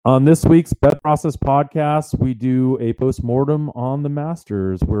On this week's Bet Process podcast, we do a postmortem on the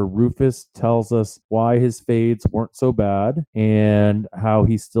Masters where Rufus tells us why his fades weren't so bad and how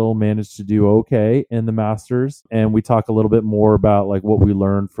he still managed to do okay in the Masters. And we talk a little bit more about like what we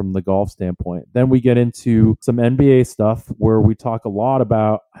learned from the golf standpoint. Then we get into some NBA stuff where we talk a lot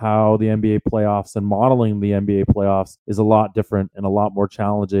about how the NBA playoffs and modeling the NBA playoffs is a lot different and a lot more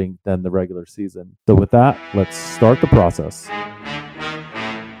challenging than the regular season. So with that, let's start the process.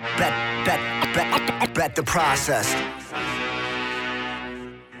 Bet the process.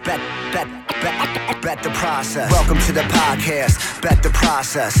 Bet the process. Welcome to the podcast. Bet the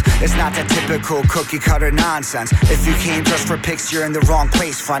process. It's not that typical cookie cutter nonsense. If you came just for picks, you're in the wrong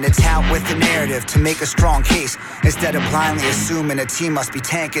place. Find a tout with the narrative to make a strong case. Instead of blindly assuming a team must be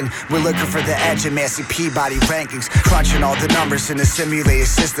tanking, we're looking for the edge in Massey Peabody rankings, crunching all the numbers in a simulated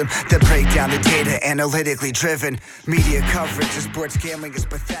system that break down the data analytically driven. Media coverage of sports gambling is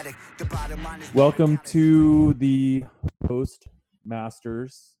pathetic. The bottom line is welcome to the post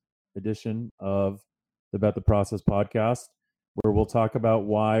Masters edition of the Bet the Process podcast, where we'll talk about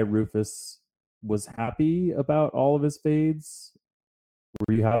why Rufus was happy about all of his fades.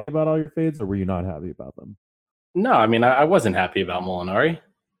 Were you happy about all your fades, or were you not happy about them? No, I mean, I wasn't happy about Molinari.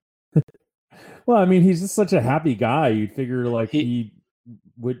 Well, I mean, he's just such a happy guy. You'd figure like he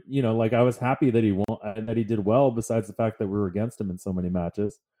would, like I was happy that he did well, besides the fact that we were against him in so many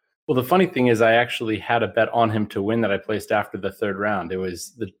matches. Well, the funny thing is I actually had a bet on him to win that I placed after the third round.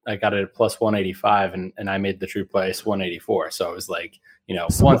 I got it at plus 185 and I made the true place 184. So it was like,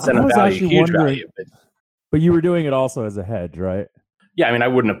 so 1 cent of value, huge value. But you were doing it also as a hedge, right? Yeah, I mean, I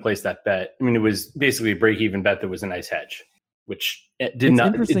wouldn't have placed that bet. I mean, it was basically a break-even bet that was a nice hedge, which it didn't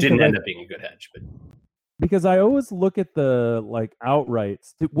end up being a good hedge. But because I always look at the like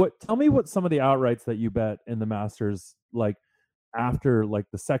outrights. Tell me what some of the outrights that you bet in the Masters like after like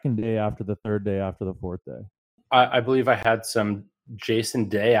the second day, after the third day, after the fourth day. I believe I had some Jason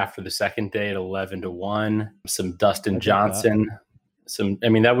Day after the second day at 11-1, some Dustin Johnson,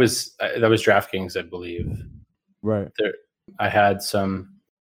 that was DraftKings, I believe. Right. I had some,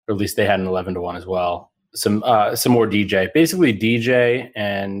 or at least they had an 11-1 as well. Some more DJ, basically DJ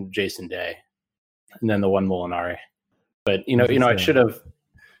and Jason Day, and then the one Molinari. But I should have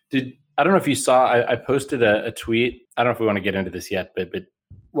did. I don't know if you saw, I posted a tweet. I don't know if we want to get into this yet, but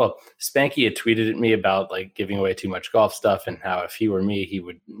Spanky had tweeted at me about like giving away too much golf stuff and how if he were me, he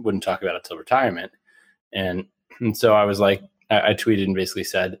wouldn't talk about it till retirement. And so I was like, I tweeted and basically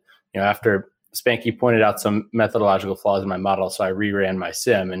said, after Spanky pointed out some methodological flaws in my model, so I reran my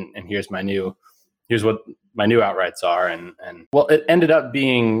sim and here's what my new outrights are. And well, it ended up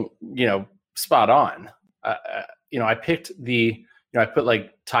being, spot on. I picked I put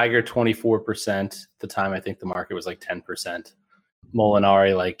like Tiger 24%. At the time, I think the market was like 10%.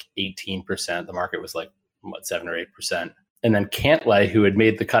 Molinari like 18%. The market was like 7 or 8%. And then Cantlay, who had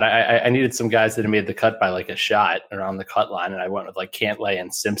made the cut. I needed some guys that had made the cut by like a shot around the cut line, and I went with like Cantlay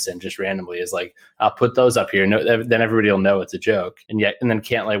and Simpson just randomly. Is like, I'll put those up here. No, then everybody will know it's a joke. And then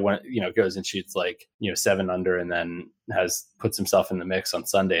Cantlay went, goes and shoots like 7 under, and then puts himself in the mix on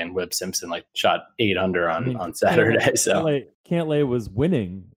Sunday. And Webb Simpson like shot 8 under on Saturday. Cantlay was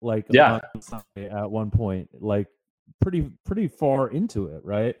winning like on Sunday at one point, like pretty far into it,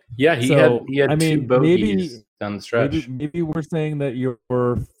 right? Yeah, he had 2 bogeys down the stretch. Maybe we're saying that your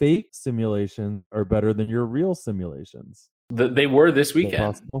fake simulations are better than your real simulations. They were this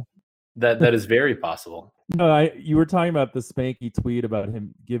weekend. That is very possible. No, you were talking about the Spanky tweet about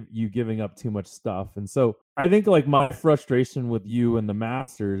him giving up too much stuff, and so I think like my frustration with you and the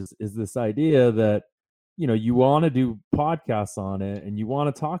Masters is this idea that you want to do podcasts on it and you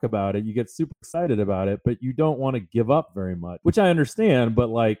want to talk about it. You get super excited about it, but you don't want to give up very much, which I understand. But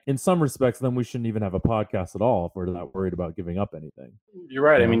like in some respects, then we shouldn't even have a podcast at all if we're not worried about giving up anything. You're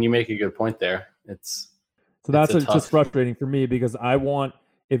right. I mean, you make a good point there. It's just frustrating for me because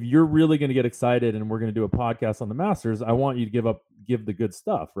if you're really going to get excited and we're going to do a podcast on the Masters, I want you to give the good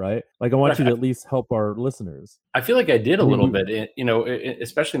stuff, right? Like I want you to at least help our listeners. I feel like I did a little bit,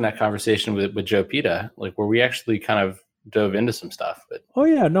 especially in that conversation with Joe Pita, like where we actually kind of dove into some stuff. But oh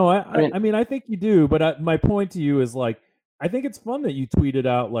yeah, no, I mean, I think you do. But my point to you is like, I think it's fun that you tweeted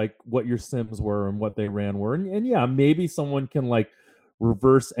out like what your sims were and what they ran were, and yeah, maybe someone can like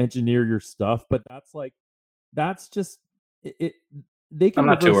reverse engineer your stuff, but that's just it. I'm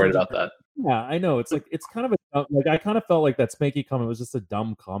not too worried about that. Yeah, I know. It's like it's kind of I kind of felt like that Spanky comment was just a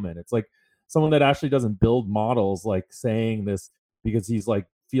dumb comment. It's like someone that actually doesn't build models like saying this because he's like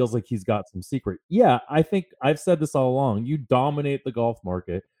feels like he's got some secret. Yeah, I think I've said this all along. You dominate the golf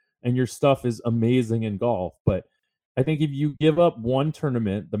market and your stuff is amazing in golf, but I think if you give up one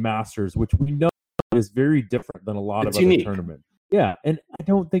tournament, the Masters, which we know is very different than a lot It's of other unique. tournaments. Yeah, and I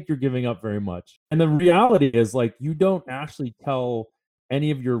don't think you're giving up very much. And the reality is, like, you don't actually tell any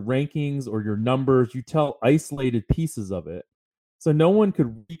of your rankings or your numbers. You tell isolated pieces of it. So no one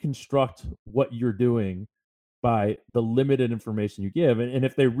could reconstruct what you're doing by the limited information you give. And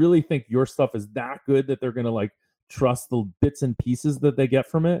if they really think your stuff is that good that they're going to like trust the bits and pieces that they get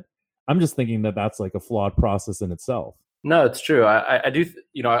from it, I'm just thinking that that's like a flawed process in itself. No, it's true. I do.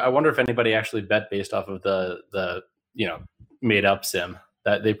 I wonder if anybody actually bet based off of the made up sim.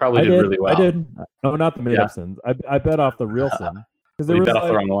 That they probably did really well. I did. No, not the made up sims. I bet off the real sim because they bet off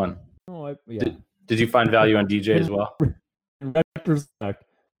the wrong one. Oh, Did you find value on DJ as well? In retrospect,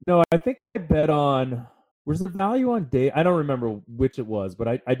 no. I think I bet on. Was the value on day? I don't remember which it was, but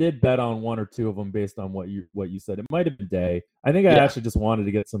I did bet on one or two of them based on what you said. It might have been day. I think I actually just wanted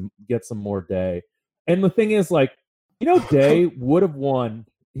to get some more day. And the thing is, like, Day would have won.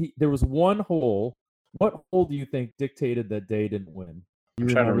 There was one hole. What hole do you think dictated that Day didn't win? I'm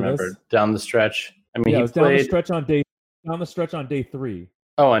trying to remember. This? Down the stretch. I mean, it was down the stretch on day 3.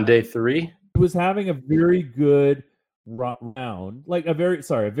 Oh, on day 3? He was having a very good round, like a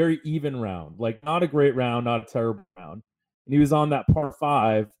very even round, like not a great round, not a terrible round. And he was on that par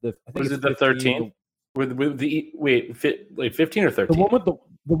 5. I think was it the 13th? With the 15 or 13? The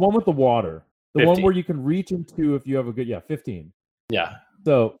one with the water. The 15. One where you can reach into if you have a good 15. Yeah.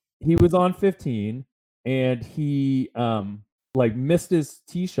 So he was on 15 and he missed his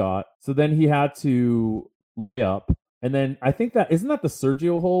tee shot. So then he had to lay up. And then I think isn't that the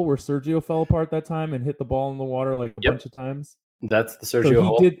Sergio hole where Sergio fell apart that time and hit the ball in the water like a bunch of times? That's the Sergio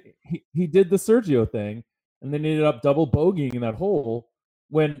hole. He did the Sergio thing and then ended up double bogeying in that hole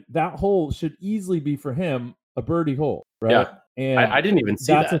when that hole should easily be for him a birdie hole, right? Yeah. And I didn't even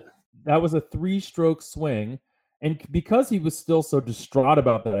see that. That was a 3-stroke swing. And because he was still so distraught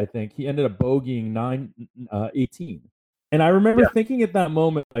about that, I think he ended up bogeying 18. And I remember thinking at that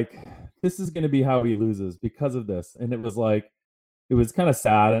moment, like, this is going to be how he loses because of this. And it was kind of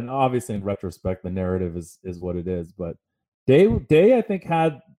sad. And obviously, in retrospect, the narrative is what it is. But Day, I think,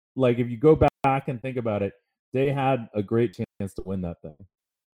 had, like, if you go back and think about it, Day had a great chance to win that thing.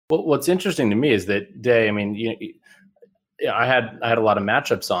 Well, what's interesting to me is that Day, I mean, I had a lot of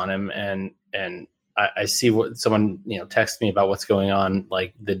matchups on him, and I see what someone texted me about what's going on.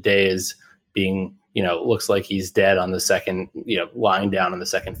 Like, the Day is being looks like he's dead on the second, lying down on the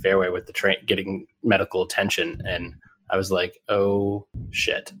second fairway with the train, getting medical attention, and I was like, oh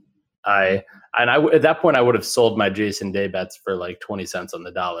shit. At that point I would have sold my Jason Day bets for like 20 cents on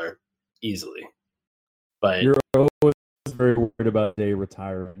the dollar easily. But you're always very worried about Day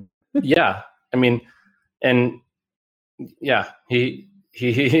retiring. Yeah, I mean, and yeah, he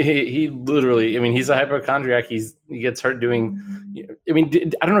literally, I mean, he's a hypochondriac. He gets hurt doing, I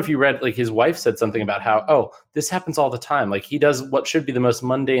mean, I don't know if you read, like, his wife said something about how, this happens all the time. Like, he does what should be the most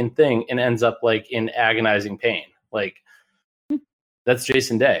mundane thing and ends up like in agonizing pain. Like, that's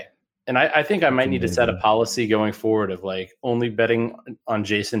Jason Day. And I think I might need to set a policy going forward of like only betting on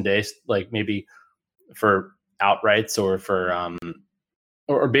Jason Day, like maybe for outrights or for,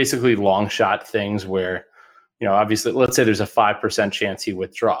 or basically long shot things where, obviously, let's say there's a 5% chance he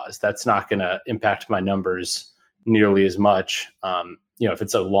withdraws. That's not going to impact my numbers nearly as much. If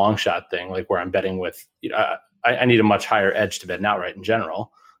it's a long shot thing, like where I'm betting with, I need a much higher edge to bet an outright in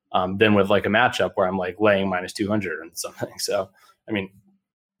general than with like a matchup where I'm like laying minus 200 and something. So, I mean,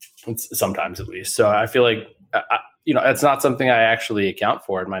 it's sometimes at least. So I feel like, it's not something I actually account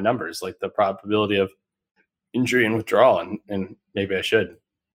for in my numbers, like the probability of injury and withdrawal, and maybe I should.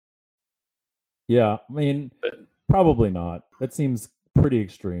 Yeah, I mean, probably not. That seems pretty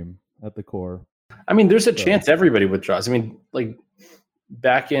extreme at the core. I mean, there's a chance everybody withdraws. I mean, like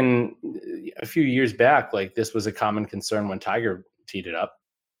back in a few years back, like this was a common concern when Tiger teed it up.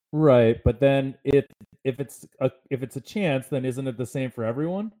 Right, but then if it's a chance, then isn't it the same for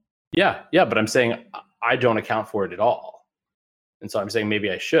everyone? Yeah, but I'm saying I don't account for it at all, and so I'm saying maybe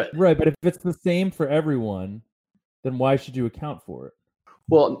I should. Right, but if it's the same for everyone, then why should you account for it?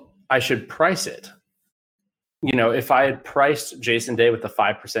 Well, I should price it. If I had priced Jason Day with a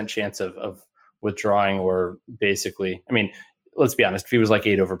 5% chance of withdrawing, or basically, I mean, let's be honest, if he was like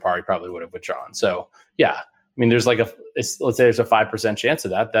 8 over par, he probably would have withdrawn. So yeah, I mean, there's like let's say there's a 5% chance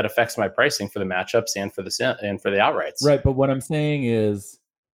of that affects my pricing for the matchups and for the outrights. Right. But what I'm saying is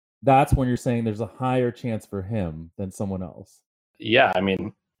that's when you're saying there's a higher chance for him than someone else. Yeah. I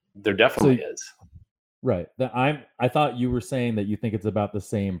mean, there definitely is. Right. I thought you were saying that you think it's about the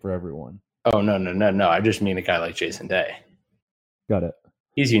same for everyone. Oh, no. I just mean a guy like Jason Day. Got it.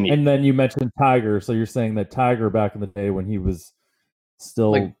 He's unique. And then you mentioned Tiger, so you're saying that Tiger back in the day when he was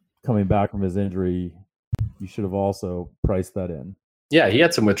still coming back from his injury, you should have also priced that in. Yeah, he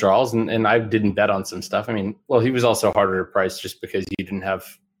had some withdrawals, and I didn't bet on some stuff. I mean, well, he was also harder to price just because you didn't have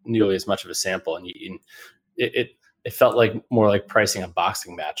nearly as much of a sample, and it felt like more like pricing a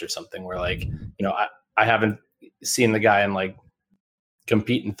boxing match or something where, like, I haven't seen the guy in like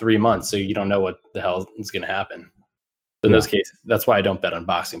compete in 3 months, so you don't know what the hell is going to happen. So in those cases, that's why I don't bet on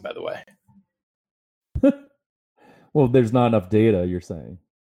boxing, by the way. Well, there's not enough data, you're saying.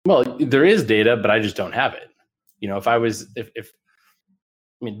 Well, there is data, but I just don't have it. You're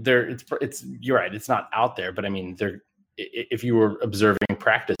right. It's not out there, but I mean, if you were observing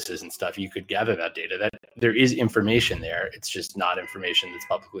practices and stuff, you could gather that data. That there is information there. It's just not information that's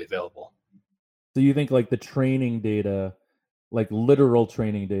publicly available. So you think like the training data, like literal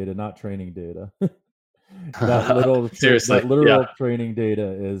training data, not training data. that literal training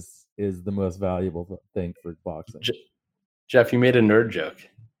data is the most valuable thing for boxing. Jeff, you made a nerd joke.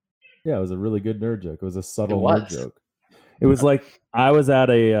 Yeah, it was a really good nerd joke. It was a subtle nerd joke. It was like I was at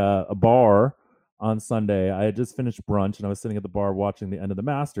a bar on Sunday. I had just finished brunch and I was sitting at the bar watching the end of the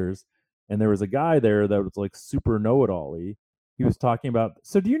Masters, and there was a guy there that was like super know-it-all-y. He was talking about,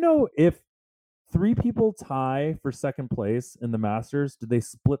 so do you know if 3 people tie for second place in the Masters, do they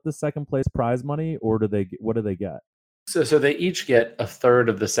split the second place prize money, or what do they get? So they each get a third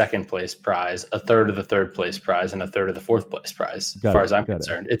of the second place prize, a third of the third place prize, and a third of the fourth place prize. As far as I'm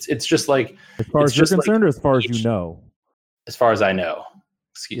concerned, it's just like, as far as you're concerned, or as far as you know. As far as I know,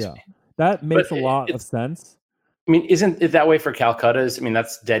 excuse me. That makes a lot of sense. I mean, isn't it that way for Calcutta's? I mean,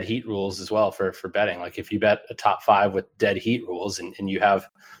 that's dead heat rules as well for betting. Like if you bet a top 5 with dead heat rules, and you have,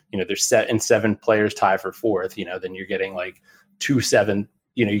 there's 7 players tie for fourth, then you're getting like 2/7.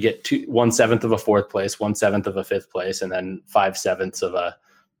 You get 1/7 of a fourth place, 1/7 of a fifth place, and then 5/7 of a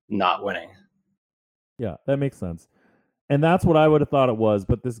not winning. Yeah, that makes sense. And that's what I would have thought it was.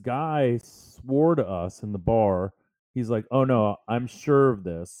 But this guy swore to us in the bar. He's like, "Oh no, I'm sure of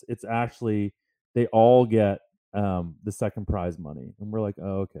this. It's actually they all get the second prize money." And we're like,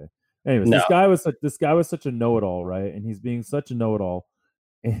 "Oh, okay." Anyways, this guy was such a know-it-all, right? And he's being such a know-it-all.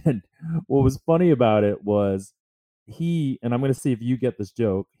 And what was funny about it was and I'm going to see if you get this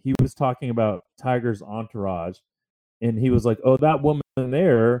joke. He was talking about Tiger's entourage, and he was like, "Oh, that woman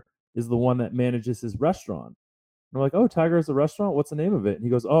there is the one that manages his restaurant." And we're like, "Oh, Tiger has a restaurant? What's the name of it?" And he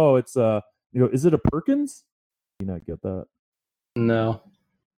goes, "Oh, it's is it a Perkins?" You not get that? No.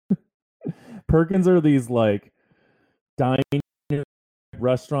 Perkins are these like dining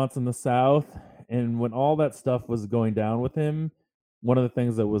restaurants in the South, and when all that stuff was going down with him, one of the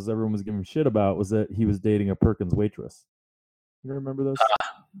things that everyone was giving him shit about was that he was dating a Perkins waitress. You remember this?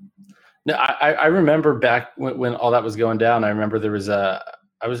 No, I remember back when all that was going down. I remember there was I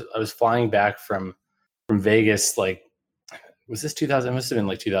was flying back from Vegas. Like, was this 2000? It must have been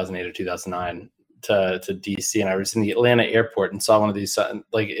like 2008 or 2009 to DC, and I was in the Atlanta airport and saw one of these.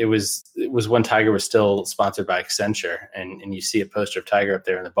 Like it was when Tiger was still sponsored by Accenture, and you see a poster of Tiger up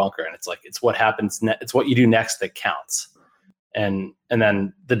there in the bunker, and it's like it's what happens. It's what you do next that counts. And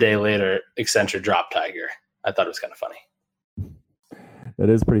then the day later, Accenture dropped Tiger. I thought it was kind of funny. That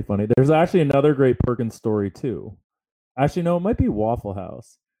is pretty funny. There's actually another great Perkins story too. Actually, no, it might be Waffle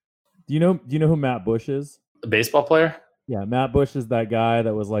House. Do you know who Matt Bush is? A baseball player? Yeah, Matt Bush is that guy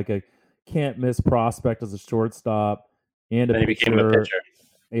that was like a can't miss prospect as a shortstop and then he became a pitcher.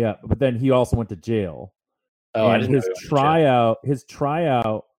 Yeah, but then he also went to jail. Oh, and I didn't know his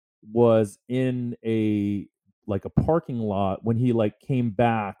tryout was in a parking lot when he like came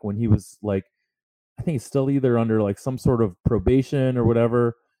back when he was like, I think he's still either under like some sort of probation or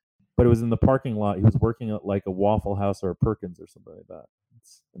whatever, but it was in the parking lot. He was working at like a Waffle House or a Perkins or something like that.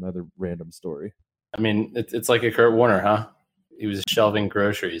 It's another random story. I mean, it's like a Kurt Warner, huh? He was shelving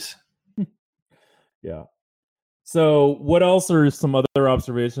groceries. Yeah. So what else are some other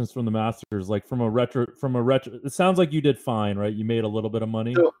observations from the Masters? Like from a retro, it sounds like you did fine, right? You made a little bit of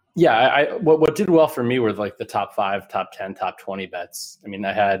money. So, yeah. What did well for me were like the top 5, top 10, top 20 bets. I mean,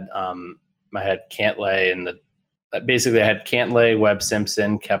 I had Cantlay and basically I had Cantlay, Webb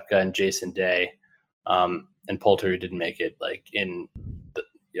Simpson, Koepka, and Jason Day, and Poulter, who didn't make it, like in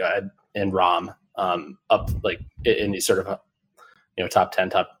Rahm, up like in these sort of, top 10,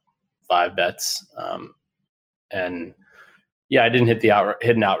 top 5 bets. And yeah, I didn't hit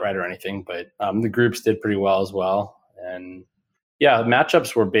an outright or anything, but the groups did pretty well as well. And yeah,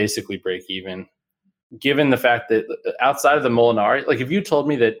 matchups were basically break even, given the fact that outside of the Molinari, like if you told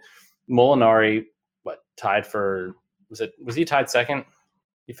me that Molinari tied for, was he tied second?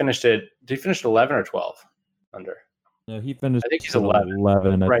 Did he finish 11 or 12 under? He finished. I think he's at 11.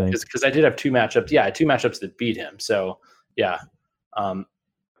 11, right? I think. Because I did have 2 matchups. Yeah, 2 matchups that beat him. So yeah,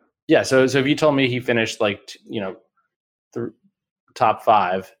 yeah. So if you told me he finished like the top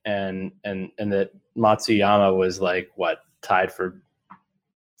 5 and that Matsuyama was like what, tied for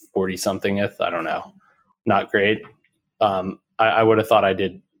 40 somethingth, I don't know, not great. I would have thought I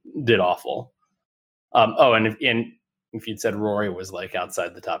did awful. And if you'd said Rory was like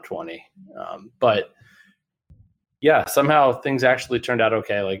outside the top 20, but yeah, somehow things actually turned out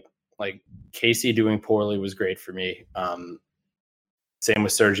okay. Like Casey doing poorly was great for me. Same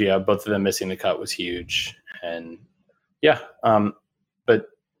with Sergio. Both of them missing the cut was huge. And yeah, but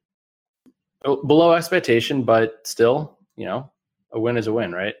below expectation, but still, a win is a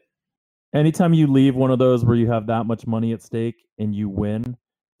win, right? Anytime you leave one of those where you have that much money at stake and you win,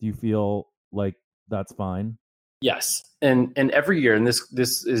 do you feel like that's fine? Yes. And every year, and this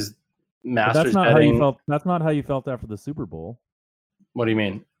is Masters But that's not betting. how you felt. That's not how you felt after the Super Bowl. What do you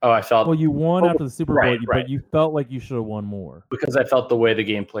mean? Oh, I felt. Well, you won after the Super Bowl, right. but you felt like you should have won more because I felt the way the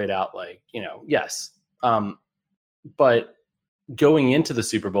game played out. Like, yes. But going into the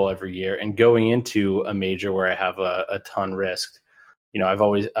Super Bowl every year and going into a major where I have a ton risked, I'm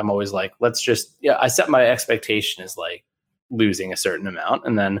always like, I set my expectation as like losing a certain amount,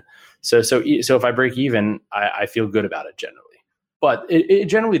 and then so if I break even, I feel good about it generally. But it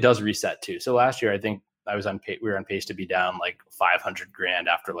generally does reset too. So last year, I think we were on pace to be down like $500,000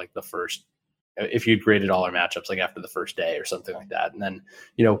 after like the first, if you'd graded all our matchups, like after the first day or something like that. And then,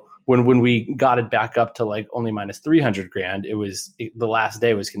 when we got it back up to like only minus $300,000, the last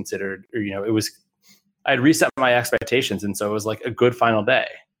day was considered, I'd reset my expectations. And so it was like a good final day.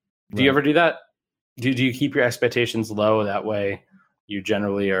 Do you ever do that? Do you keep your expectations low? That way you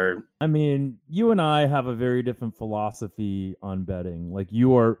generally are. I mean, you and I have a very different philosophy on betting. Like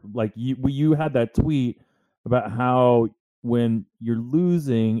you had that tweet about how when you're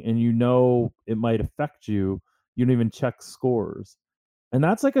losing and it might affect you, you don't even check scores. And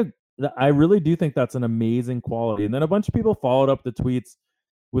that's I really do think that's an amazing quality. And then a bunch of people followed up the tweets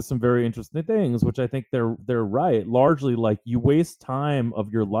with some very interesting things, which I think they're right. Largely, like, you waste time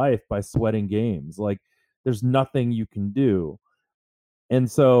of your life by sweating games. Like, there's nothing you can do. And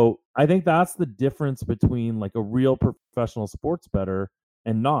so I think that's the difference between like a real professional sports bettor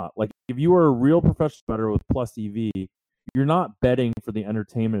and not. Like, if you are a real professional bettor with plus EV, you're not betting for the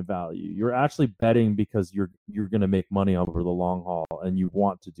entertainment value. You're actually betting because you're going to make money over the long haul, and you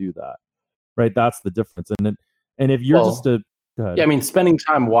want to do that, right? That's the difference. And if you're go ahead. Yeah, I mean, spending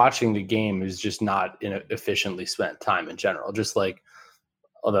time watching the game is just not efficiently spent time in general. Just like,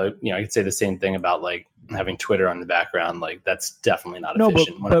 although I could say the same thing about like having Twitter on the background. Like, that's definitely not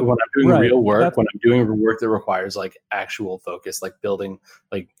efficient. When I'm doing real work, when I'm doing work that requires like actual focus, like building,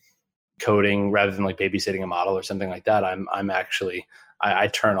 like coding rather than like babysitting a model or something like that, I'm actually I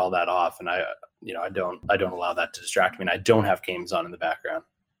turn all that off, and I don't allow that to distract me, and I don't have games on in the background.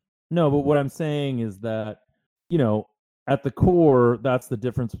 No, but what I'm saying is that at the core, that's the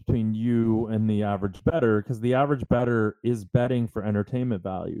difference between you and the average bettor, because the average bettor is betting for entertainment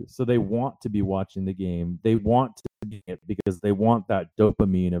value. So they want to be watching the game. They want to be it because they want that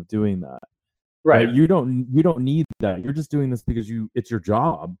dopamine of doing that. Right. You don't need that. You're just doing this because it's your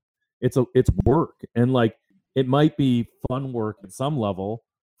job. It's work. And like, it might be fun work at some level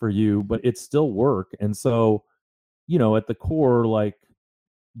for you, but it's still work. And so, at the core, like,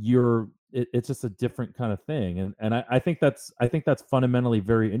 it's just a different kind of thing. And I think that's fundamentally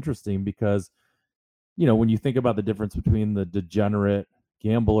very interesting because, when you think about the difference between the degenerate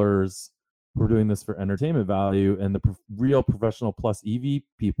gamblers who are doing this for entertainment value and the real professional plus EV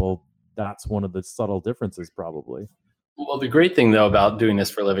people, that's one of the subtle differences probably. Well, the great thing though about doing this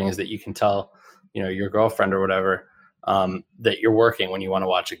for a living is that you can tell, your girlfriend or whatever, that you're working when you want to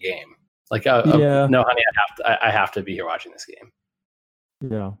watch a game. Like, no, honey, I have to be here watching this game.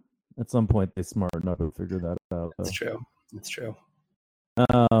 Yeah. At some point, they're smart enough to figure that out. That's true. That's true.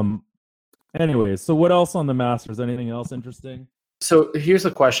 Anyways, so what else on the Masters? Anything else interesting? So here's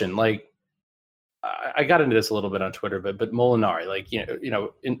the question. Like, I got into this a little bit on Twitter, but Molinari, like,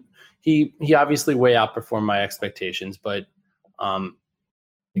 he obviously way outperformed my expectations, but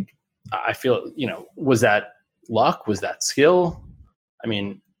I feel, was that luck? Was that skill? I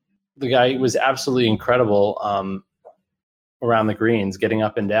mean, the guy was absolutely incredible. Around the greens, getting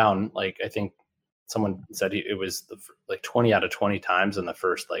up and down. Like, I think someone said it was like 20 out of 20 times in the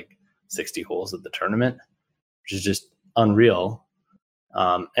first like 60 holes of the tournament, which is just unreal.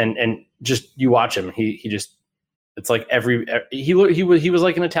 And just, you watch him, he just, it's like he was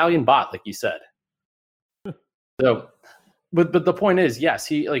like an Italian bot, like you said. So but the point is, yes,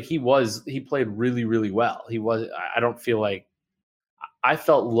 he played really, really well. I don't feel like I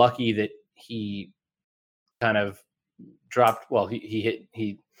felt lucky that he kind of dropped. Well,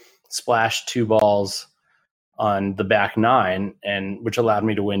 he splashed 2 balls on the back 9, and which allowed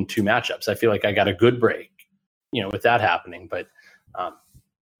me to win 2 matchups. I feel like I got a good break, with that happening. But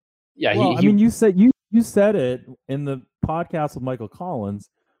yeah, well, I mean, you said it in the podcast with Michael Collins.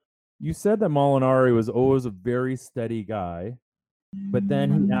 You said that Molinari was always a very steady guy, but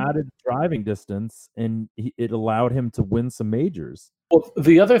then he added driving distance, and it allowed him to win some majors. Well,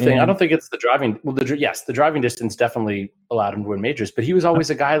 the other thing, I don't think it's the driving. Well, the driving distance definitely allowed him to win majors, but he was always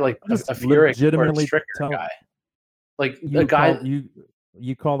a guy like a Furyk or a Stricker guy. Like a guy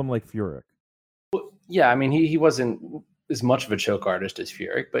you called him like Furyk. Well, yeah, I mean he wasn't as much of a choke artist as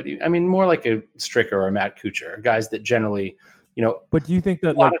Furyk, but more like a Stricker or a Matt Kuchar, guys that generally, But do you think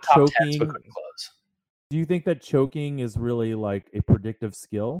that like choking? Do you think that choking is really like a predictive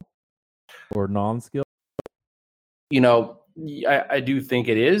skill or non-skill? I do think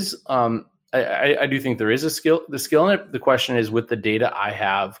it is. I do think there is the skill in it. The question is, with the data I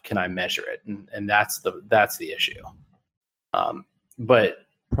have, can I measure it? And that's the issue. But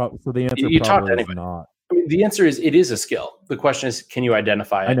so the answer probably is not. I mean, the answer is it is a skill. The question is, can you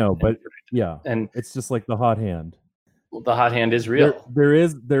identify it? I know, but yeah, and it's just like the hot hand. Well, the hot hand is real. There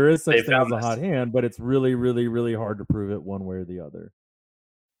is such thing as a hot hand, but it's really, really, really hard to prove it one way or the other.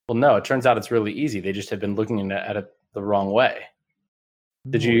 Well, no, it turns out it's really easy. They just have been looking at it the wrong way.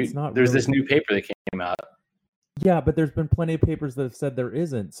 There's this new paper that came out. Yeah, but there's been plenty of papers that have said there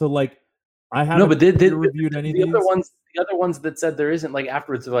isn't. So like, I haven't reviewed any of these. The other ones that said there isn't, like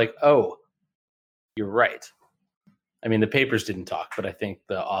afterwards, they're like, oh, you're right. I mean, the papers didn't talk, but I think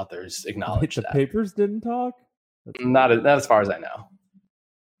the authors acknowledged that. The papers didn't talk? Not as far as I know.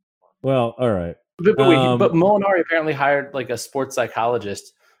 Well, all right. But Molinari apparently hired like a sports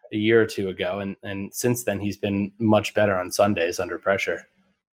psychologist a year or 2 ago, and since then he's been much better on Sundays under pressure.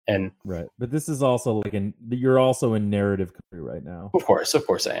 And right, but this is also like you're also in narrative country right now. Of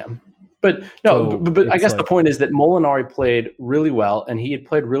course I am. But no, but I guess the point is that Molinari played really well, and he had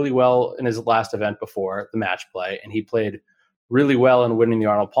played really well in his last event before the match play, and he played really well in winning the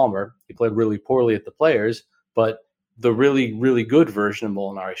Arnold Palmer. He played really poorly at the Players, but the really, really good version of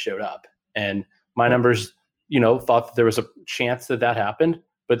Molinari showed up. And my numbers, thought that there was a chance that happened,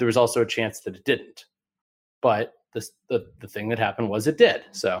 but there was also a chance that it didn't. But the thing that happened was it did.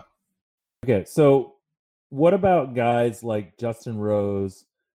 So, okay. So what about guys like Justin Rose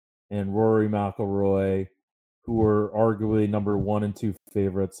and Rory McIlroy, who were arguably number 1 and 2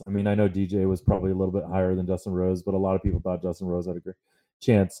 favorites? I mean, I know DJ was probably a little bit higher than Justin Rose, but a lot of people thought Justin Rose had a great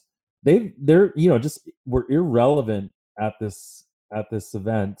chance. They're just were irrelevant at this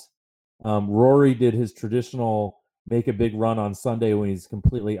event. Rory did his traditional make a big run on Sunday when he's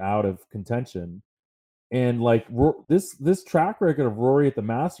completely out of contention, and like this track record of Rory at the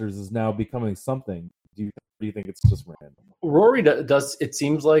Masters is now becoming something. Do you think it's just random? Rory does. It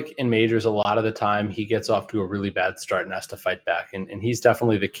seems like in majors a lot of the time he gets off to a really bad start and has to fight back, and he's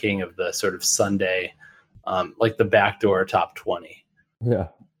definitely the king of the sort of Sunday, like the backdoor top 20. Yeah.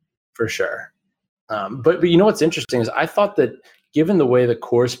 For sure. But what's interesting is I thought that given the way the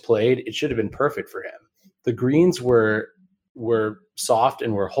course played, it should have been perfect for him. The greens were soft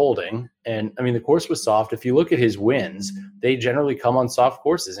and were holding. And I mean, the course was soft. If you look at his wins, they generally come on soft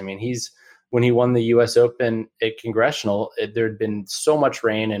courses. I mean, when he won the US Open at Congressional, there had been so much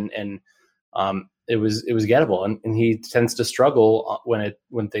rain and it was gettable. And he tends to struggle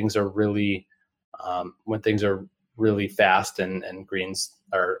when things are really fast and greens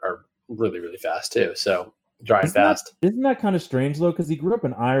are really, really fast too. So dry and fast. Isn't that kind of strange though? Because he grew up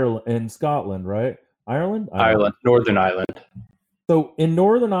in Scotland, right? Ireland, Northern Ireland. So in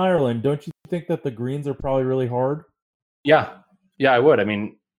Northern Ireland, don't you think that the greens are probably really hard? Yeah, I would. I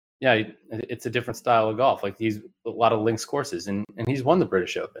mean, yeah, it's a different style of golf. Like he's a lot of links courses, and he's won the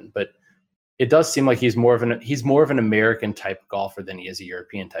British Open, but it does seem like he's more of an American type golfer than he is a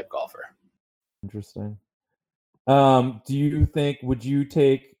European type golfer. Interesting. Do you think, would you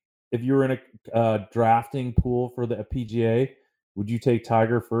take, if you were in a drafting pool for the PGA, would you take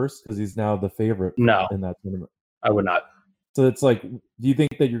Tiger first because he's now the favorite? No, in that tournament. I would not. So it's like, do you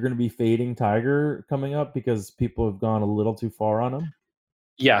think that you're going to be fading Tiger coming up because people have gone a little too far on him?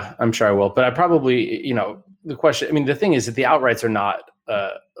 Yeah, I'm sure I will. But I probably, the question, I mean, the thing is that the outrights are not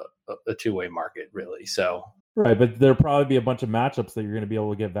a two-way market, really. So right, but there'll probably be a bunch of matchups that you're going to be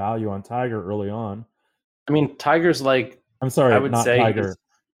able to get value on Tiger early on. I mean, Tiger's like, I'm sorry, I would not say Tiger,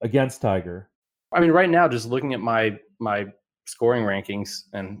 against Tiger. I mean, right now, just looking at my scoring rankings,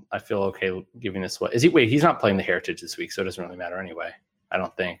 and I feel okay giving this away. He's not playing the Heritage this week, so it doesn't really matter anyway. I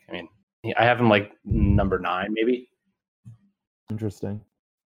don't think. I mean, I have him like number 9, maybe. Interesting.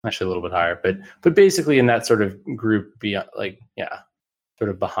 Actually, a little bit higher, but basically in that sort of group, sort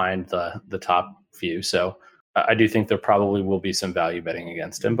of behind the top few. So I do think there probably will be some value betting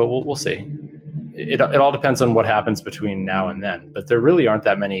against him, but we'll see. It all depends on what happens between now and then. But there really aren't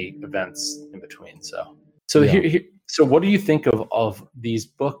that many events in between. So what do you think of these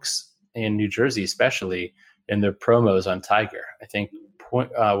books in New Jersey, especially in their promos on Tiger? I think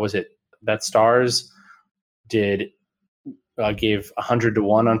was it BetStars gave 100 to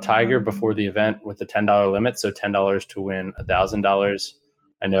 1 on Tiger before the event with the $10 limit, so $10 to win $1,000.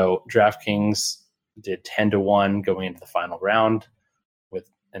 I know DraftKings did 10 to 1 going into the final round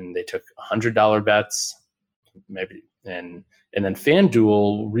and they took $100 bets, maybe, and then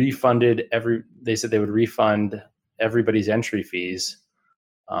FanDuel refunded they said they would refund everybody's entry fees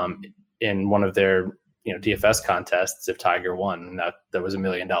in one of their DFS contests if Tiger won, and that was $1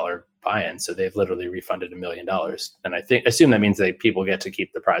 million buy-in. So they've literally refunded $1 million, and I assume that means people get to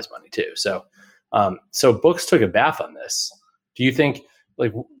keep the prize money too. So books took a bath on this. Do you think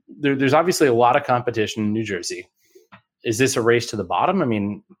there's obviously a lot of competition in New Jersey? Is this a race to the bottom? I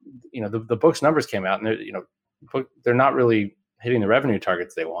mean, the books numbers came out, and they're not really hitting the revenue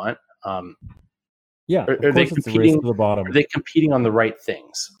targets they want. Are they competing to the bottom? Are they competing on the right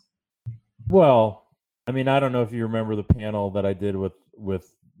things? Well, I mean, I don't know if you remember the panel that I did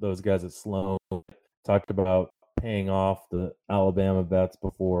with those guys at Sloan. Talked about paying off the Alabama bets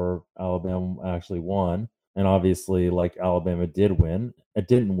before Alabama actually won, and obviously, Alabama did win. It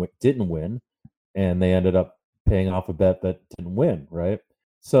didn't win, and they ended up paying off a bet that didn't win, right?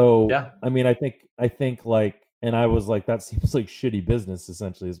 So, yeah. I mean, I think and I was like, that seems like shitty business,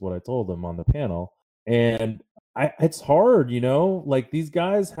 essentially, is what I told them on the panel. And it's hard, these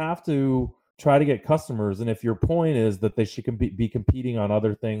guys have to try to get customers. And if your point is that they should be competing on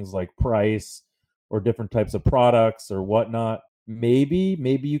other things like price or different types of products or whatnot, maybe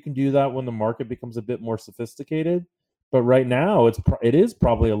you can do that when the market becomes a bit more sophisticated. But right now, it is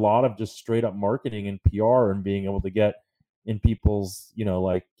probably a lot of just straight up marketing and PR and being able to get in people's,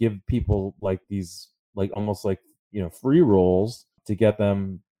 give people these almost free rolls to get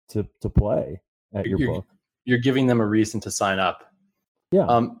them to play at your book. You're giving them a reason to sign up.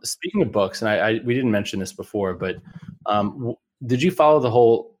 Yeah. Speaking of books, and we didn't mention this before, but did you follow the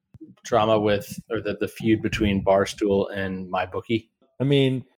whole drama the feud between Barstool and MyBookie? I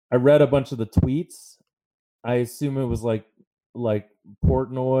mean, I read a bunch of the tweets. I assume it was like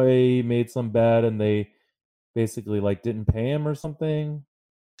Portnoy made some bet and they basically didn't pay him or something.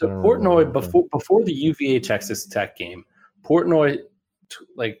 So Portnoy, before the UVA Texas Tech game, Portnoy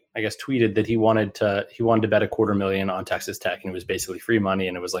tweeted that he wanted to bet $250,000 on Texas Tech, and it was basically free money,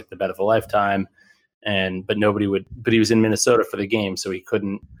 and it was the bet of a lifetime. But nobody would. But he was in Minnesota for the game, so he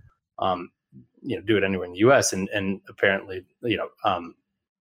couldn't do it anywhere in the U.S. And apparently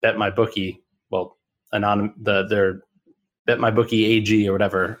Bet MyBookie, their Bet MyBookie AG or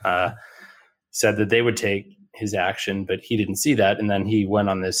whatever said that they would take his action, but he didn't see that, and then he went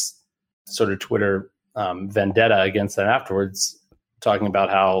on this sort of Twitter vendetta against them afterwards, talking about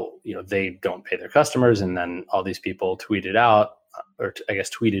how they don't pay their customers, and then all these people tweeted out, or I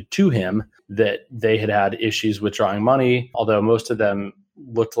guess tweeted to him, that they had issues withdrawing money, although most of them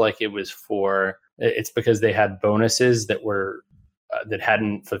looked like it's because they had bonuses that were that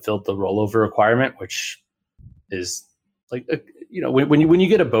hadn't fulfilled the rollover requirement, which is when you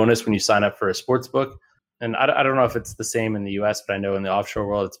get a bonus when you sign up for a sports book, and I don't know if it's the same in the US, but I know in the offshore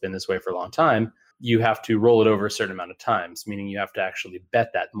world it's been this way for a long time. You have to roll it over a certain amount of times, meaning you have to actually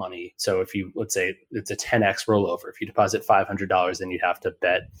bet that money. So if let's say it's a 10x rollover, if you deposit $500, then you'd have to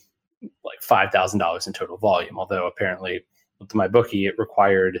bet $5,000 in total volume. Although apparently with MyBookie, it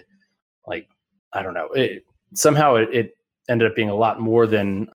required I don't know, it ended up being a lot more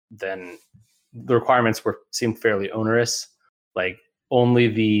than the requirements seemed fairly onerous. There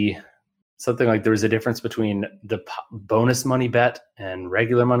was a difference between the bonus money bet and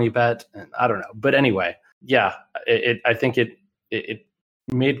regular money bet, and I don't know. But anyway, yeah, I think it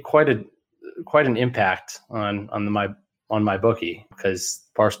made quite an impact on MyBookie, because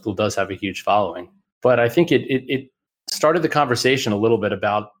Barstool does have a huge following. But I think it started the conversation a little bit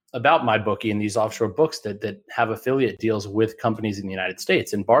about MyBookie and these offshore books that have affiliate deals with companies in the United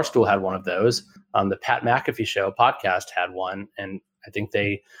States. And Barstool had one of those. The Pat McAfee Show podcast had one, and I think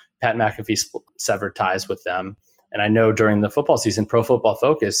Pat McAfee severed ties with them. And I know during the football season, Pro Football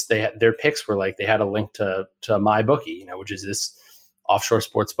Focus, their picks were they had a link to MyBookie, which is this offshore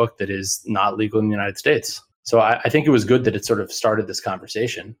sports book that is not legal in the United States. So I think it was good that it sort of started this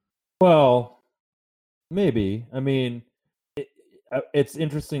conversation. Well, maybe. I mean, it's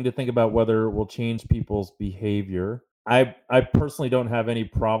interesting to think about whether it will change people's behavior. I personally don't have any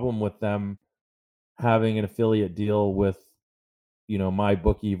problem with them having an affiliate deal with, my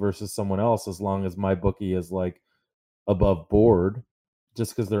bookie versus someone else, as long as my bookie is like above board.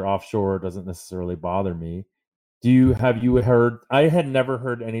 Just because they're offshore doesn't necessarily bother me. Have you heard? I had never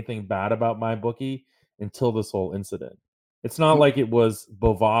heard anything bad about my bookie until this whole incident. It's not like it was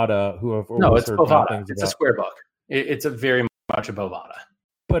Bovada who have No, always it's heard bad Bovada. things It's about. a square book. It's a very much a Bovada.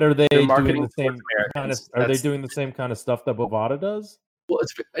 But are they They're doing marketing the same towards kind of? Americans. Are they doing the same kind of stuff that Bovada does? Well,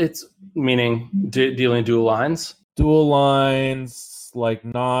 it's meaning dealing dual lines. Dual lines, like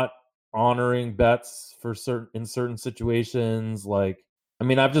not honoring bets for in certain situations. Like, I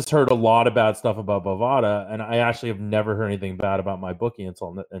mean, I've just heard a lot of bad stuff about Bovada, and I actually have never heard anything bad about my bookie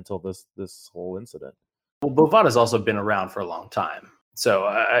until this whole incident. Well, Bovada's also been around for a long time,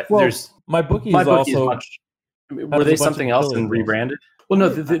 so there's my bookie my is bookie also. is much. Were they something else and rebranded? Well, no.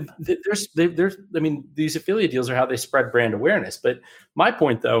 There's. I mean, these affiliate deals are how they spread brand awareness. But my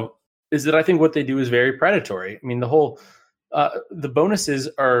point, though, is that I think what they do is very predatory. I mean, the whole the bonuses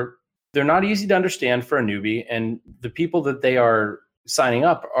they're not easy to understand for a newbie, and the people that they are signing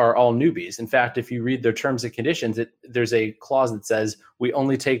up are all newbies. In fact, if you read their terms and conditions, there's a clause that says we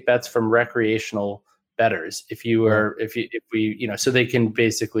only take bets from recreational bettors. If we, so they can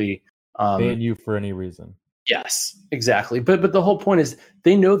basically ban you for any reason. Yes, exactly. But the whole point is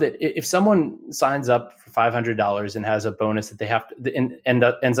they know that if someone signs up for $500 and has a bonus that they have to and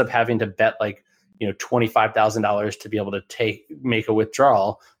ends up having to bet like, $25,000 to be able to make a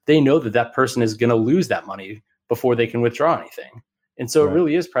withdrawal, they know that person is going to lose that money before they can withdraw anything. And so It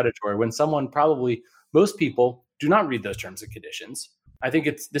really is predatory when most people do not read those terms and conditions. I think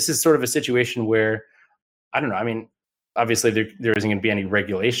this is sort of a situation where, I don't know. I mean, obviously there isn't going to be any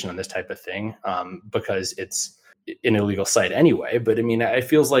regulation on this type of thing because it's an illegal site anyway. But I mean, it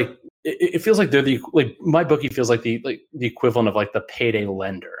feels like they're my bookie feels like the equivalent of like the payday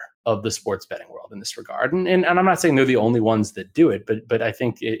lender of the sports betting world in this regard. And I'm not saying they're the only ones that do it, but I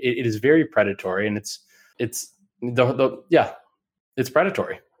think it is very predatory, and it's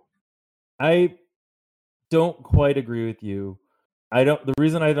predatory. I don't quite agree with you. The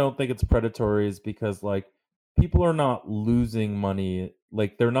reason I don't think it's predatory is because like people are not losing money.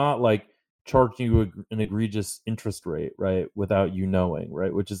 Like they're not like charging you an egregious interest rate, right? Without you knowing,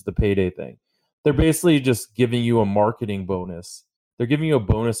 right? Which is the payday thing. They're basically just giving you a marketing bonus. They're giving you a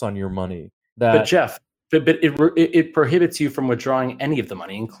bonus on your money. But Jeff, it prohibits you from withdrawing any of the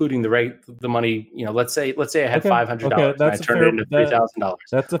money, including the money. Let's say I had $500 and I turned it into $3,000.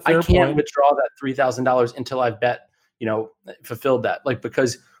 That's a fair point. I can't withdraw that $3,000 until I've fulfilled that. Like,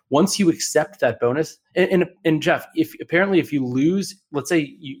 because once you accept that bonus, and Jeff, if you lose, let's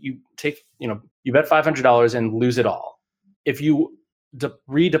say you take you bet $500 and lose it all. If you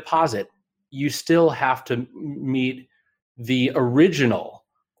redeposit, you still have to meet the original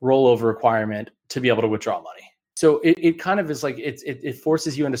rollover requirement to be able to withdraw money. So it kind of is like it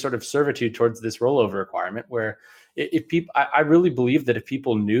forces you into sort of servitude towards this rollover requirement where if people, I really believe that if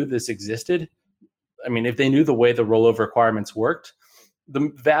people knew this existed, I mean, if they knew the way the rollover requirements worked,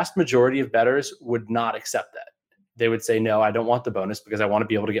 the vast majority of bettors would not accept that. They would say, no, I don't want the bonus because I want to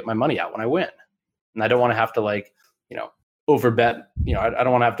be able to get my money out when I win. And I don't want to have to overbet. I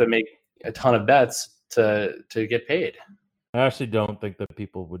don't want to have to make a ton of bets to get paid. I actually don't think that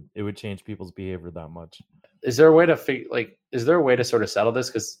it would change people's behavior that much. Is there a way to is there a way to sort of settle this?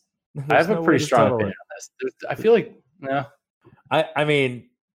 Because I have a pretty strong opinion on this. I feel like, no. I mean,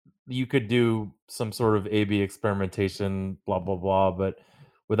 you could do some sort of A/B experimentation, blah, blah, blah. But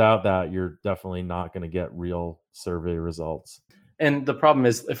without that, you're definitely not going to get real survey results. And the problem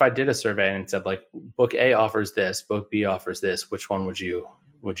is, if I did a survey and said like book A offers this, book B offers this, which one would you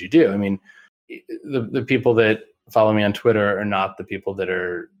do? I mean, the people that follow me on Twitter are not the people that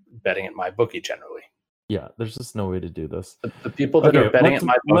are betting at my bookie generally. Yeah, there's just no way to do this. The people that are betting at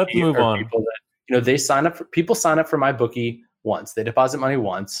my bookie are people that they sign up for. People sign up for my bookie once. They deposit money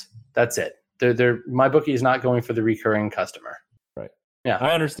once. That's it. My bookie is not going for the recurring customer. Right. Yeah,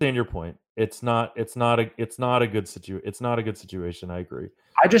 I understand your point. It's not a good situation. I agree.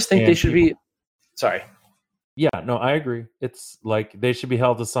 I just think they should be. Sorry. Yeah, no, I agree. It's like they should be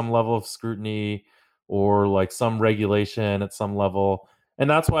held to some level of scrutiny or like some regulation at some level. And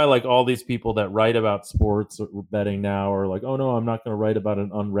that's why like all these people that write about sports or betting now are like, oh no, I'm not going to write about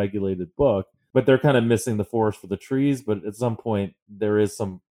an unregulated book. But they're kind of missing the forest for the trees. But at some point, there is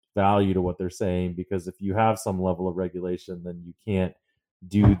some value to what they're saying, because if you have some level of regulation, then you can't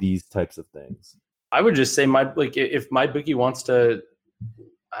do these types of things. I would just say if MyBookie wants to,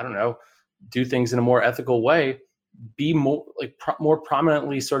 I don't know, do things in a more ethical way, be more more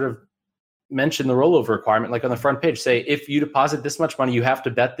prominently sort of mention the rollover requirement, like on the front page. Say, if you deposit this much money, you have to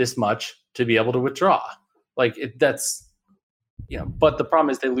bet this much to be able to withdraw. That's, but the problem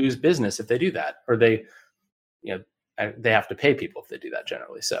is they lose business if they do that, or they have to pay people if they do that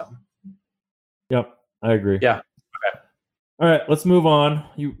generally. So, yep, I agree. Yeah. Okay. All right, let's move on.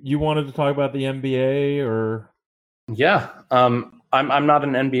 You wanted to talk about the NBA, or? Yeah. I'm not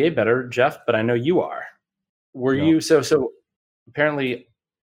an NBA bettor, Jeff, but I know you are. Were you? So apparently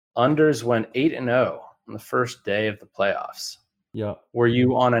unders went 8-0 on the first day of the playoffs. Yeah. Were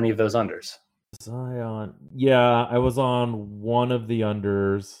you on any of those unders? Zion. Yeah, I was on one of the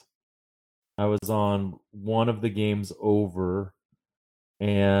unders. I was on one of the games over.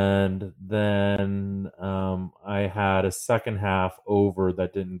 And then I had a second half over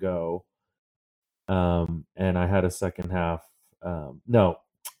that didn't go. And I had a second half. No.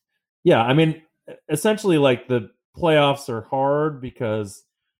 Yeah, I mean, essentially, like, the playoffs are hard because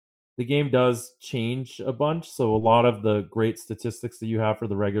the game does change a bunch. So a lot of the great statistics that you have for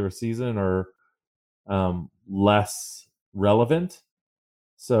the regular season are less relevant.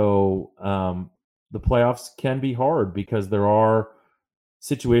 So the playoffs can be hard because there are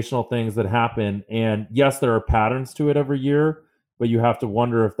situational things that happen. And yes, there are patterns to it every year, but you have to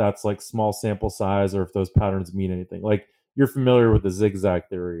wonder if that's like small sample size or if those patterns mean anything. Like, you're familiar with the zigzag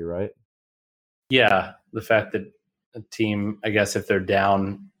theory, right? Yeah. The fact that a team, I guess, if they're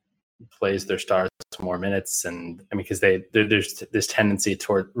down, plays their stars more minutes. And I mean, because there's this tendency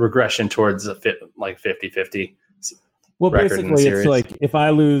toward regression towards a 50-50. Well, basically, it's like, if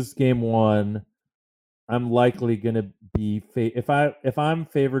I lose game one, I'm likely going to be if I'm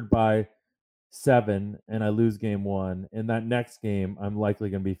favored by 7 and I lose game one, in that next game I'm likely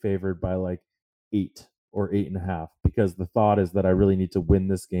going to be favored by like 8 or 8.5, because the thought is that I really need to win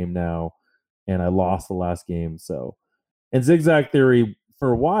this game now, and I lost the last game. So, and zigzag theory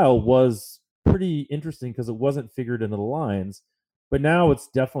for a while was pretty interesting because it wasn't figured into the lines, but now it's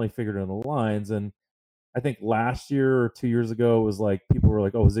definitely figured into the lines. And I think last year or 2 years ago, it was like people were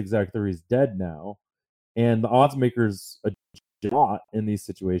like, "Oh, zigzag theory is dead now." And the odds makers adjust a lot in these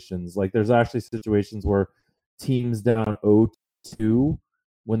situations. Like, there's actually situations where teams down 0-2,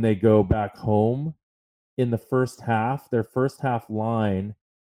 when they go back home in the first half, their first half line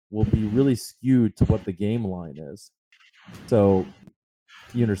will be really skewed to what the game line is. So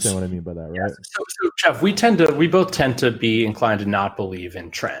you understand what I mean by that, right? Yeah. So Jeff, we both tend to be inclined to not believe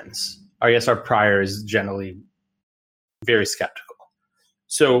in trends. I guess our prior is generally very skeptical.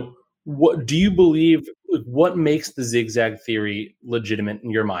 So what do you believe? What makes the zigzag theory legitimate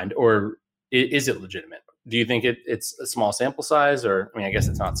in your mind, or is it legitimate? Do you think it's a small sample size, or, I mean, I guess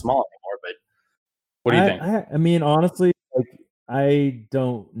it's not small anymore, but what do you think? I mean, honestly, like, I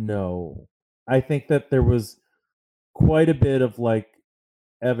don't know. I think that there was quite a bit of like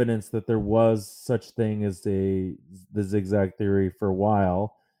evidence that there was such thing as the zigzag theory for a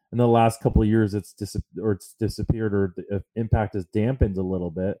while. In the last couple of years, it's disappeared, or the impact has dampened a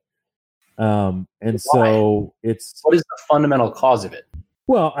little bit. And why? So what is the fundamental cause of it?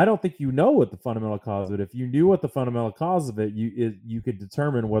 Well, I don't think you know what the fundamental cause of it. If you knew what the fundamental cause of it, you could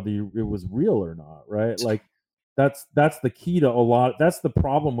determine whether it was real or not, right? Like, that's the key to a lot. That's the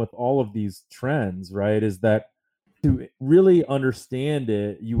problem with all of these trends, right? Is that to really understand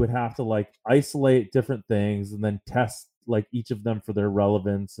it, you would have to like isolate different things and then test like each of them for their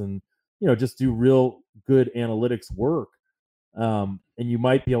relevance, and just do real good analytics work. And you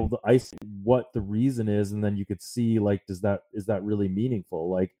might be able to isolate what the reason is, and then you could see, like, is that really meaningful?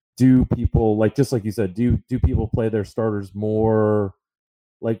 Like, do people, like, just like you said, do people play their starters more?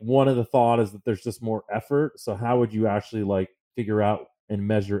 Like, one of the thought is that there's just more effort. So how would you actually like figure out and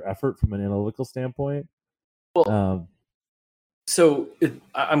measure effort from an analytical standpoint? Well,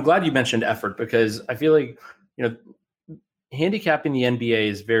 I'm glad you mentioned effort, because I feel like, handicapping the NBA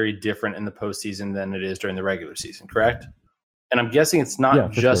is very different in the postseason than it is during the regular season, correct? And I'm guessing it's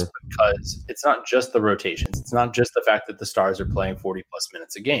not because it's not just the rotations. It's not just the fact that the stars are playing 40 plus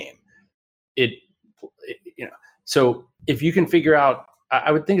minutes a game. So if you can figure out,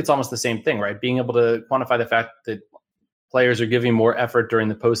 I would think it's almost the same thing, right? Being able to quantify the fact that players are giving more effort during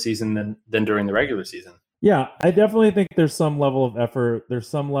the postseason than during the regular season. Yeah, I definitely think there's some level of effort. There's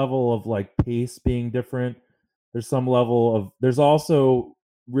some level of like pace being different. There's also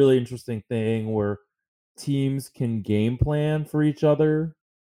really interesting thing where teams can game plan for each other,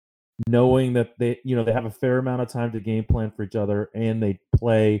 knowing that they have a fair amount of time to game plan for each other, and they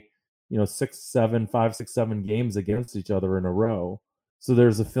play 5, 6, 7 games against each other in a row. So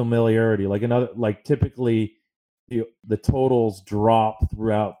there's a familiarity. Like typically the totals drop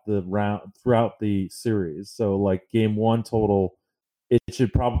throughout the series. So like game one total, it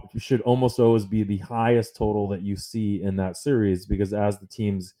should almost always be the highest total that you see in that series, because as the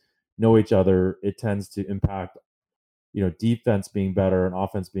teams know each other, it tends to impact, defense being better and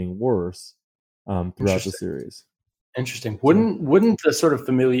offense being worse throughout the series. Interesting. Wouldn't the sort of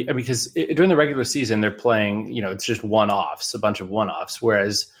familiar, because during the regular season they're playing, it's just one-offs, a bunch of one-offs,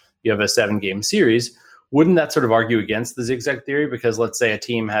 whereas you have a 7-game series. Wouldn't that sort of argue against the zigzag theory? Because let's say a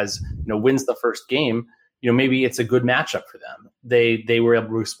team has, wins the first game, maybe it's a good matchup for them. They were able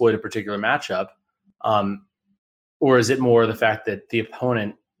to exploit a particular matchup, or is it more the fact that the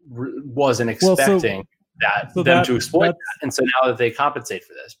opponent wasn't expecting to exploit that, and so now that they compensate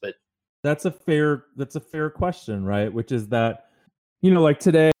for this? But that's a fair question, right? Which is that, like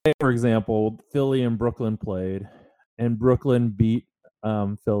today, for example, Philly and Brooklyn played, and Brooklyn beat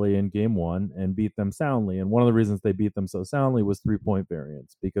Philly in game one and beat them soundly. And one of the reasons they beat them so soundly was 3-point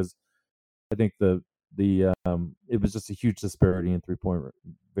variance, because I think it was just a huge disparity in 3-point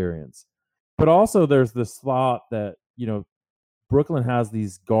variance. But also there's this thought that, Brooklyn has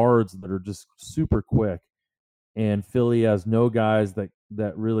these guards that are just super quick, and Philly has no guys that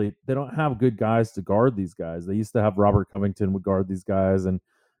really, they don't have good guys to guard these guys. They used to have Robert Covington would guard these guys, and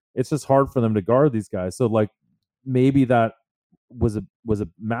it's just hard for them to guard these guys. So like maybe that was a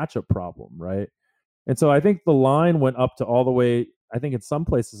matchup problem, right? And so I think the line went up to all the way. I think in some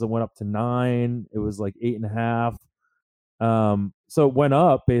places it went up to 9. It was like 8.5. So it went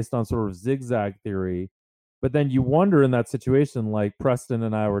up based on sort of zigzag theory. But then you wonder in that situation, like Preston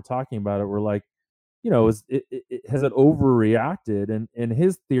and I were talking about it, we're like, has it overreacted? And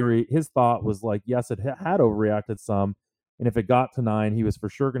his thought was like, yes, it had overreacted some. And if it got to 9, he was for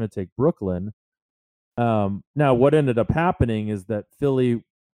sure going to take Brooklyn. Now, what ended up happening is that Philly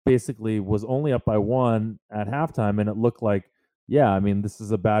basically was only up by 1 at halftime, and it looked like, this is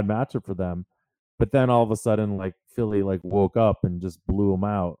a bad matchup for them. But then all of a sudden, like Philly woke up and just blew them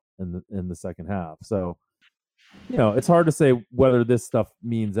out in the second half. So, it's hard to say whether this stuff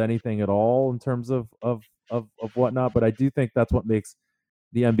means anything at all in terms of whatnot. But I do think that's what makes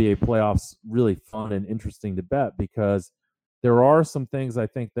the NBA playoffs really fun and interesting to bet, because there are some things I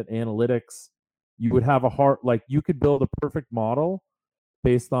think that analytics, you would have you could build a perfect model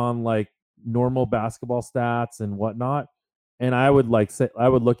based on like normal basketball stats and whatnot. And I would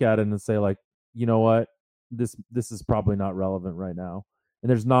look at it and say like, you know what, this is probably not relevant right now. And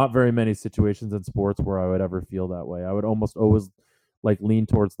there's not very many situations in sports where I would ever feel that way. I would almost always like lean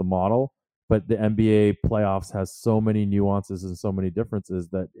towards the model, but the NBA playoffs has so many nuances and so many differences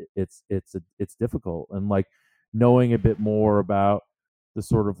that it's difficult. And like knowing a bit more about the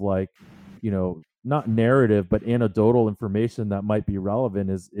sort of like, not narrative, but anecdotal information that might be relevant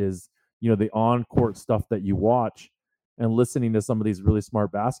is the on-court stuff that you watch, and listening to some of these really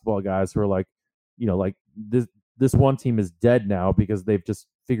smart basketball guys who are like, like this one team is dead now because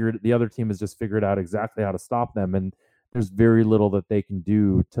the other team has just figured out exactly how to stop them, and there's very little that they can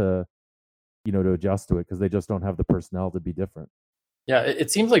do to adjust to it, because they just don't have the personnel to be different. Yeah, it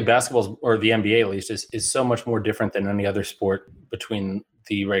seems like basketball, or the NBA at least, is so much more different than any other sport between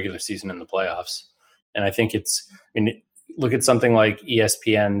the regular season and the playoffs. And I think look at something like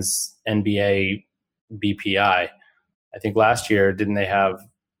ESPN's NBA BPI. I think last year, didn't they have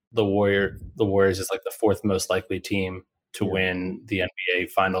the Warriors is like the 4th most likely team to win the NBA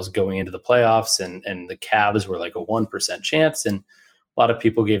finals going into the playoffs, and the Cavs were like a 1% chance, and a lot of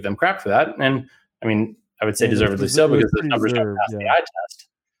people gave them crap for that. And I would say deservedly so, because the numbers don't pass the eye test.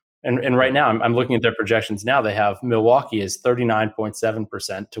 And right now, I'm looking at their projections now. They have Milwaukee is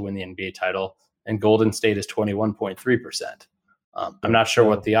 39.7% to win the NBA title, and Golden State is 21.3%. I'm not sure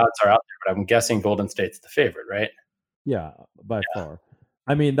what the odds are out there, but I'm guessing Golden State's the favorite, right? Yeah, by far.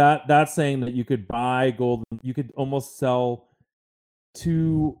 That's saying that you could buy you could almost sell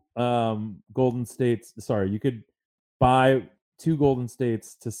 2 Golden States. Sorry, you could buy 2 Golden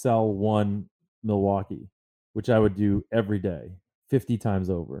States to sell 1 Milwaukee, which I would do every day, 50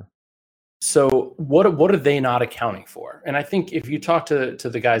 times over. So what are they not accounting for? And I think if you talk to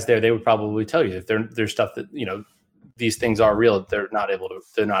the guys there, they would probably tell you that there's stuff that, these things are real that they're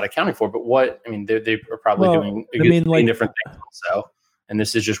not accounting for. But they are probably doing different things also. And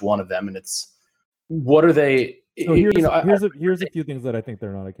this is just one of them. And it's, what are they? So here's a few things that I think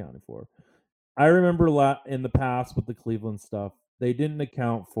they're not accounting for. I remember in the past with the Cleveland stuff, they didn't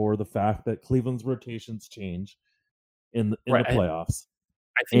account for the fact that Cleveland's rotations change in the playoffs.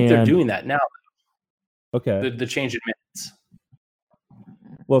 I think they're doing that now. Okay. The change in minutes.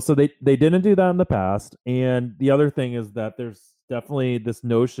 Well, so they didn't do that in the past. And the other thing is that there's definitely this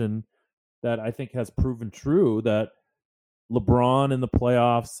notion that I think has proven true that LeBron in the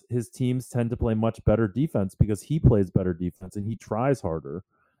playoffs, his teams tend to play much better defense because he plays better defense and he tries harder,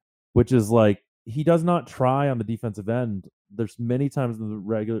 which is like he does not try on the defensive end. There's many times in the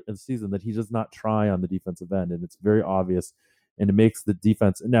regular season that he does not try on the defensive end, and it's very obvious, and it makes the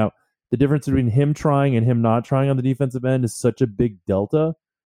defense. Now, the difference between him trying and him not trying on the defensive end is such a big delta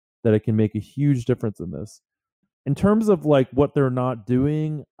that it can make a huge difference in this. In terms of like what they're not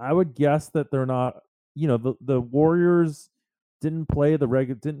doing, I would guess that they're not, the Warriors didn't play. There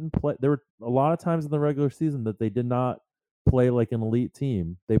were a lot of times in the regular season that they did not play like an elite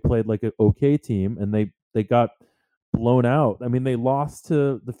team. They played like an okay team, and they got blown out. I mean, they lost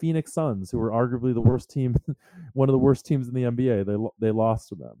to the Phoenix Suns, who were arguably the worst team, one of the worst teams in the NBA. They lost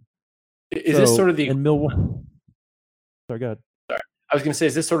to them. Is this sort of the Milwaukee? Sorry, go ahead. I was going to say,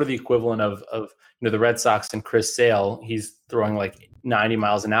 is this sort of the equivalent of the Red Sox and Chris Sale? He's throwing like 90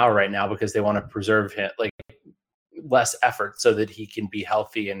 miles an hour right now because they want to preserve him, like less effort so that he can be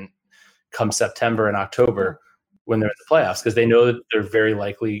healthy and come September and October when they're in the playoffs, because they know that they're very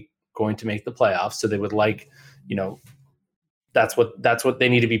likely going to make the playoffs. So they would like, that's what they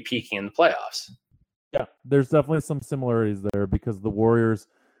need to be peaking in the playoffs. Yeah, there's definitely some similarities there because the Warriors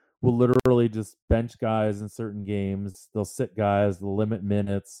will literally just bench guys in certain games. They'll sit guys, they'll limit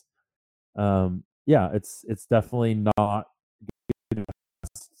minutes. It's definitely not a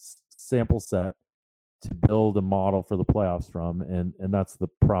sample set to build a model for the playoffs from, and that's the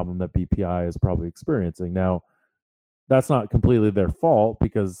problem that BPI is probably experiencing. Now, that's not completely their fault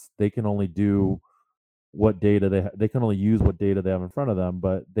because they can only do what data they can only use what data they have in front of them,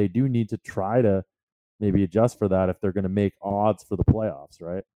 but they do need to try to maybe adjust for that if they're going to make odds for the playoffs,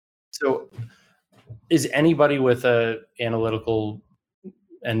 right? So is anybody with a analytical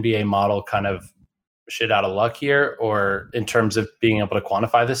NBA model kind of shit out of luck here, or in terms of being able to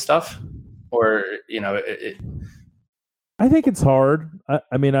quantify this stuff? Or, I think it's hard.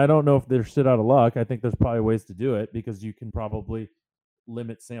 I mean, I don't know if they're shit out of luck. I think there's probably ways to do it because you can probably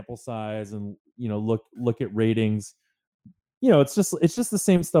limit sample size and, look at ratings. It's just the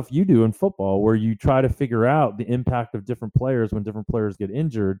same stuff you do in football where you try to figure out the impact of different players when different players get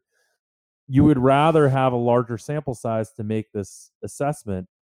injured. You would rather have a larger sample size to make this assessment,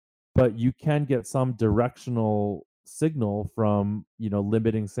 but you can get some directional signal from,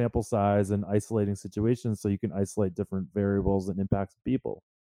 limiting sample size and isolating situations so you can isolate different variables and impacts of people.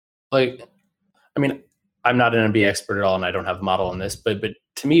 Like, I mean, I'm not an NBA expert at all, and I don't have a model on this, but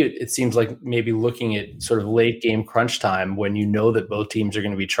to me, it seems like maybe looking at sort of late game crunch time when you know that both teams are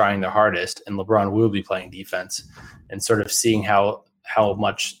going to be trying their hardest and LeBron will be playing defense, and sort of seeing how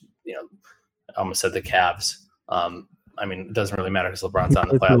much, I almost said the Cavs. I mean, it doesn't really matter because LeBron's not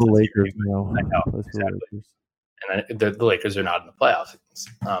in the playoffs. The Lakers now. I know, exactly. And the Lakers are not in the playoffs.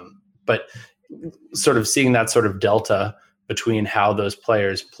 But sort of seeing that sort of delta between how those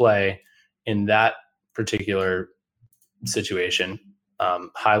players play in that particular situation,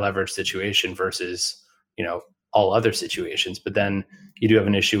 high leverage situation versus, all other situations. But then you do have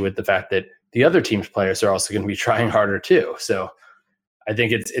an issue with the fact that the other team's players are also going to be trying harder too. So I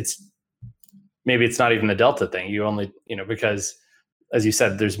think it's maybe it's not even a delta thing. You only, because as you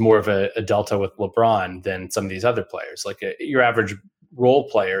said, there's more of a delta with LeBron than some of these other players. Like your average role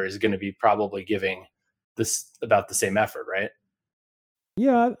player is going to be probably giving this about the same effort, right?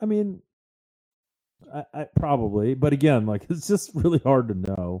 Yeah, I mean, I probably, but again, like it's just really hard to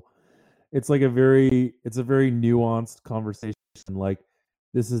know. It's a very nuanced conversation. Like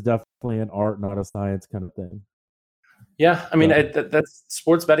this is definitely an art, not a science kind of thing. Yeah, I mean that's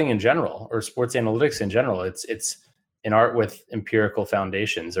sports betting in general, or sports analytics in general. It's an art with empirical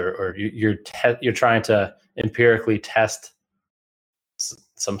foundations, or you're trying to empirically test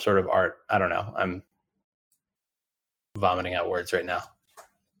some sort of art. I don't know. I'm vomiting out words right now.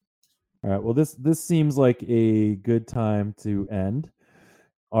 All right. Well, this seems like a good time to end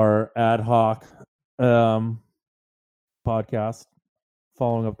our ad hoc podcast,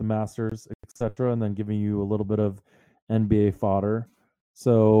 following up the Masters, etc., and then giving you a little bit of NBA fodder.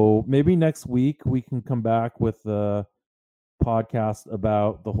 So maybe next week we can come back with a podcast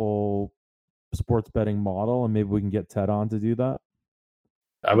about the whole sports betting model, and maybe we can get Ted on to do that.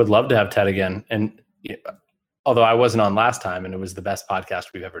 I would love to have Ted again. And although I wasn't on last time, and it was the best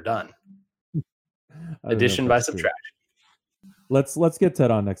podcast we've ever done. Addition by subtraction. Let's get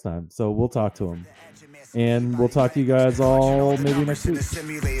Ted on next time. So we'll talk to him. And we'll talk to you guys all maybe next week.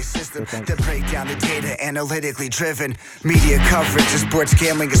 To break down the data, analytically driven. Media coverage of sports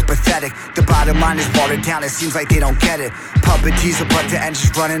gambling is pathetic. The bottom line is watered down, it seems like they don't get it. Puppet teaser, but the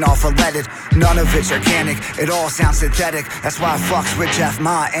engine's running off unleaded. None of it's organic, it all sounds synthetic. That's why I fucks with Jeff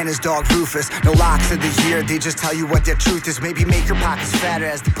Ma and his dog Rufus. No locks of the year, they just tell you what their truth is. Maybe make your pockets fatter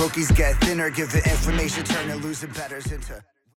as the bookies get thinner. Give the information, turn the losing betters into